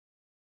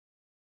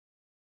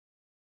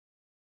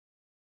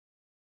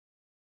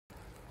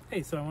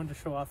Hey, so I wanted to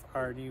show off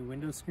our new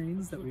window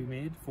screens that we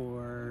made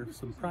for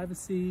some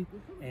privacy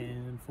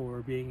and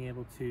for being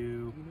able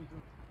to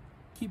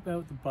keep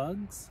out the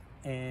bugs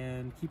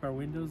and keep our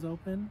windows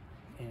open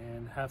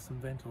and have some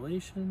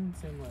ventilation,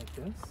 same like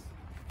this.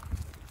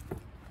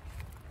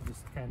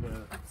 Just kind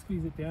of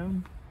squeeze it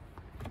down,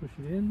 push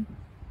it in,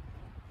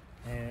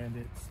 and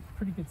it's a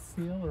pretty good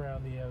seal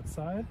around the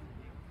outside.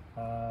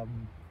 You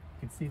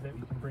can see that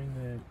we can bring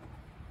the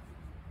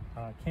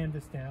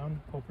canvas down,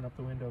 open up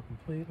the window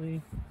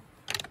completely.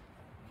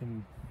 You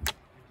can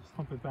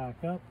pump it back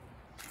up.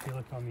 If you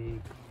look on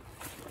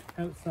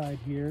the outside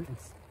here,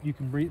 you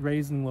can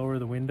raise and lower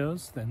the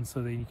windows then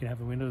so that you can have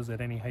the windows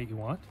at any height you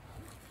want.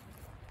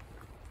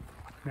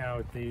 Now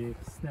with the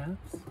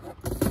snaps,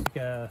 like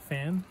a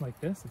fan like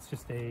this, it's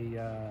just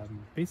a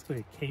basically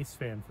a case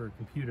fan for a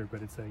computer,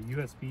 but it's a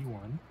USB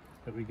one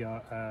that we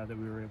got that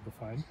we were able to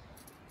find.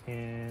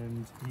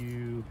 And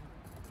you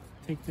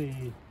take the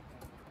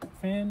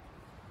fan,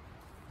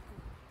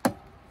 there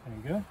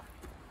you go,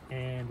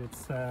 and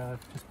it's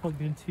just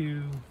plugged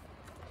into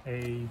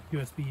a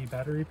USB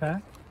battery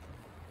pack,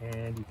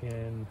 and you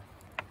can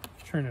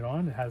turn it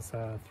on. It has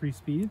 3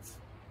 speeds,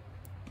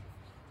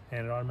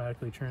 and it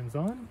automatically turns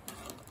on.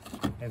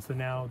 And so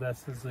now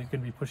this is going to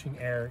be pushing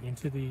air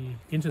into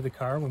the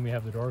car when we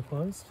have the door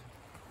closed.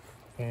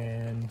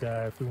 And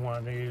if we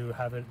want to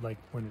have it like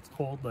when it's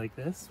cold like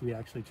this, we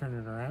actually turn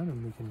it around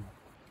and we can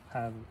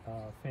have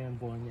a fan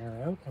blowing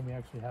air out, and we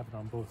actually have it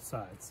on both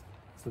sides.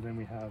 So then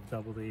we have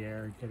double the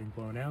air getting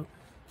blown out,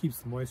 keeps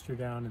the moisture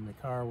down in the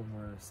car when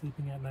we're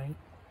sleeping at night.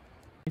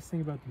 The nice thing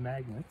about the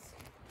magnets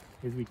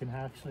is we can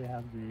actually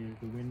have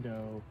the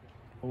window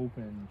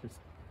open just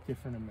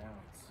different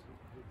amounts.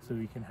 So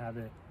we can have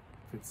it,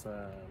 if it's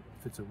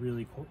a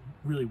really cold,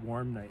 really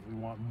warm night, we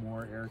want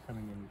more air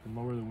coming in, we can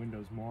lower the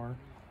windows more.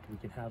 We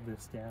can have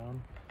this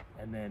down,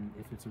 and then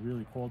if it's a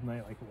really cold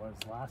night like it was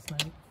last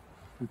night,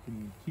 we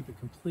can keep it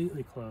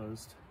completely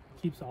closed,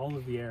 keeps all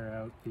of the air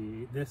out.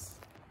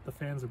 The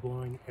fans are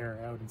blowing air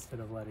out instead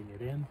of letting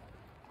it in,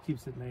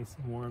 keeps it nice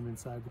and warm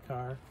inside the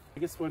car. I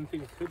guess one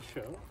thing I could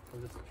show, I'll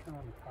just turn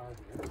on the car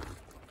here.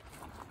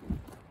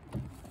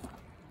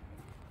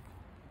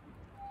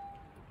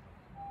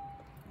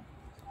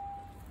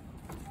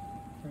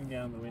 Turn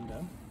down the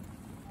window.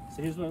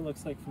 So here's what it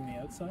looks like from the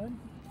outside.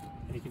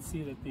 And you can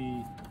see that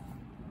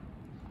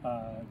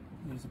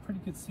there's a pretty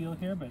good seal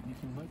here, but you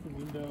can let the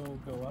window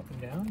go up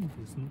and down.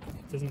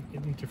 It doesn't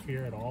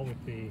interfere at all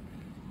with the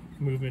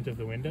movement of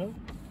the window.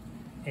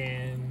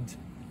 And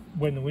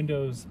when the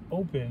window's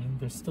open,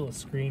 there's still a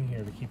screen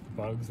here to keep the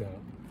bugs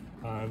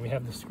out. We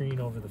have the screen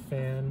over the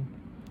fan,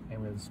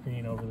 and we have the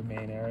screen over the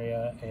main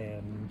area,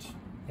 and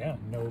yeah,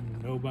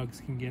 no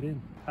bugs can get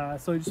in.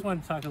 So I just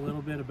wanted to talk a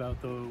little bit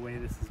about the way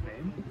this is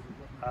made.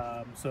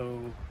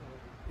 So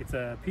it's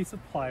a piece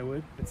of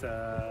plywood. It's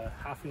a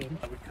 1/2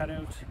 inch. We cut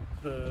out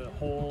the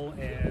hole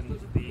and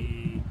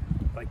the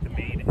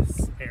main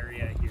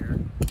area here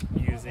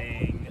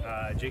using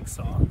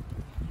jigsaw.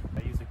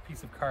 I use a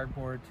piece of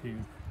cardboard to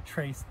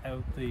trace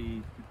out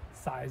the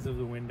size of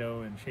the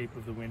window and shape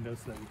of the window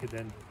so that we could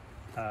then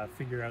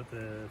figure out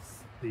the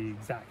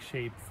exact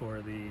shape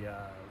for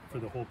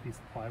the whole piece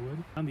of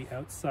plywood. On the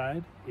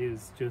outside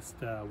is just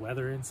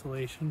weather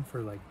insulation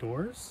for like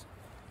doors.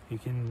 You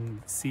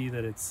can see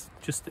that it's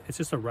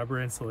just a rubber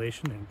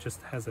insulation, and it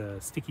just has a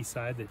sticky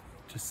side that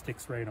just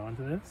sticks right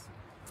onto this.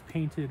 It's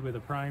painted with a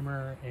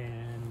primer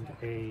and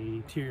a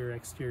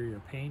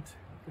interior-exterior paint,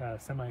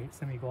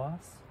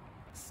 semi-gloss.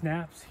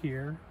 Snaps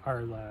here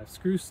are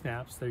screw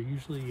snaps. They're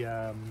usually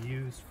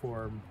used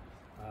for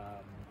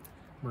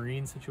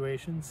marine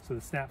situations. So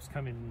the snaps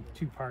come in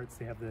 2 parts.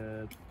 They have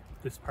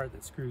this part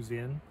that screws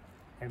in,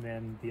 and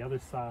then the other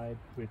side,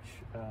 which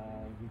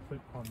we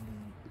put on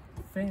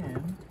the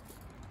fan,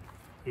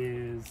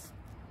 is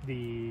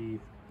the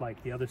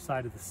other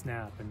side of the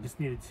snap. And just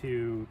needed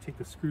to take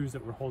the screws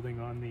that were holding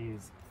on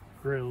these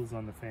grills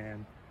on the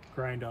fan,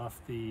 grind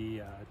off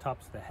the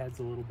tops of the heads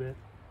a little bit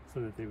so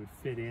that they would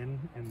fit in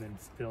and then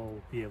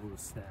still be able to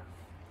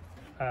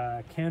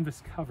snap.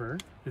 Canvas cover.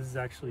 This is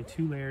actually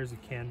 2 layers of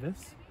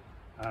canvas.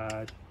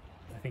 I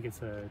think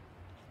it's a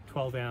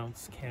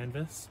 12-ounce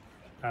canvas.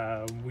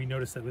 We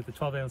noticed that with the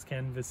 12-ounce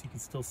canvas you can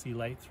still see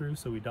light through,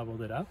 so we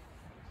doubled it up.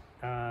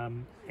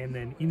 And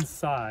then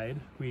inside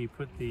we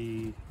put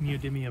the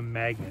neodymium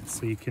magnets,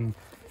 so you can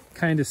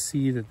kind of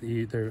see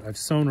that I've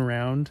sewn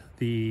around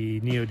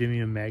the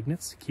neodymium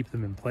magnets to keep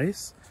them in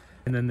place.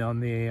 And then on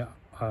the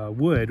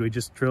wood, we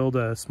just drilled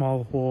a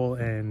small hole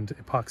and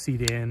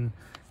epoxied in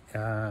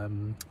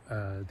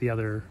the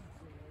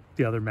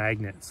other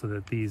magnet so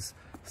that these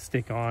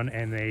stick on,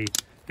 and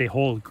they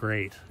hold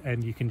great,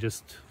 and you can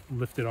just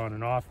lift it on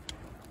and off.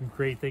 The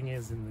great thing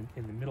is in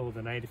the middle of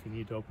the night, if you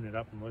need to open it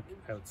up and look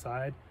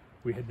outside,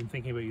 we had been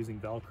thinking about using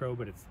Velcro,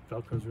 but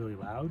Velcro's really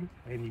loud,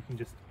 and you can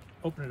just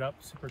open it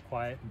up super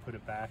quiet and put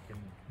it back and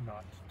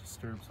not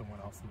disturb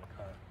someone else in the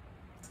car.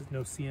 This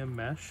no-seam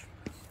mesh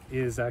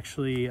is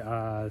actually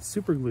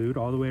super glued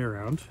all the way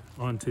around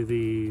onto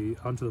the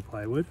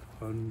plywood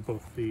on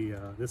both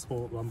this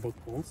hole, on both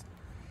holes,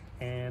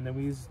 And then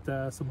we used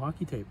some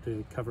hockey tape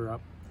to cover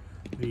up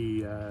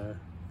the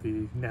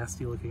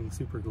nasty looking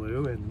super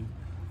glue and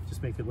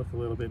just make it look a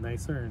little bit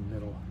nicer,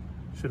 and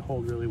should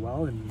hold really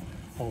well in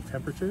all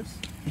temperatures.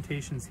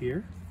 Limitations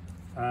here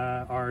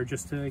are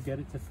just to get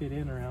it to fit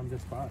in around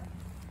this bar.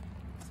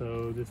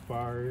 So this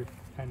bar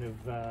kind of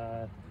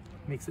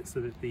makes it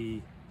so that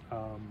the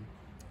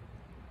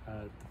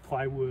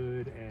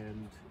plywood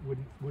and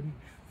wouldn't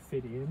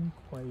fit in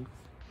quite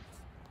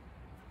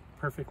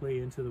perfectly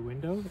into the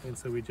window, and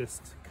so we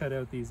just cut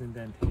out these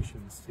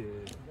indentations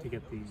to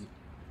get the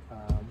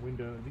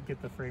window, to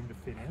get the frame to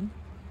fit in,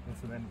 and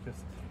so then it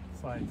just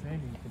slides in,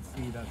 and you can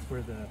see that's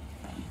where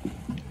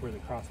the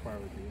crossbar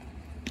would be,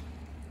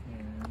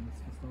 and this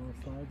just all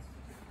slides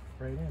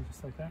right in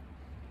just like that.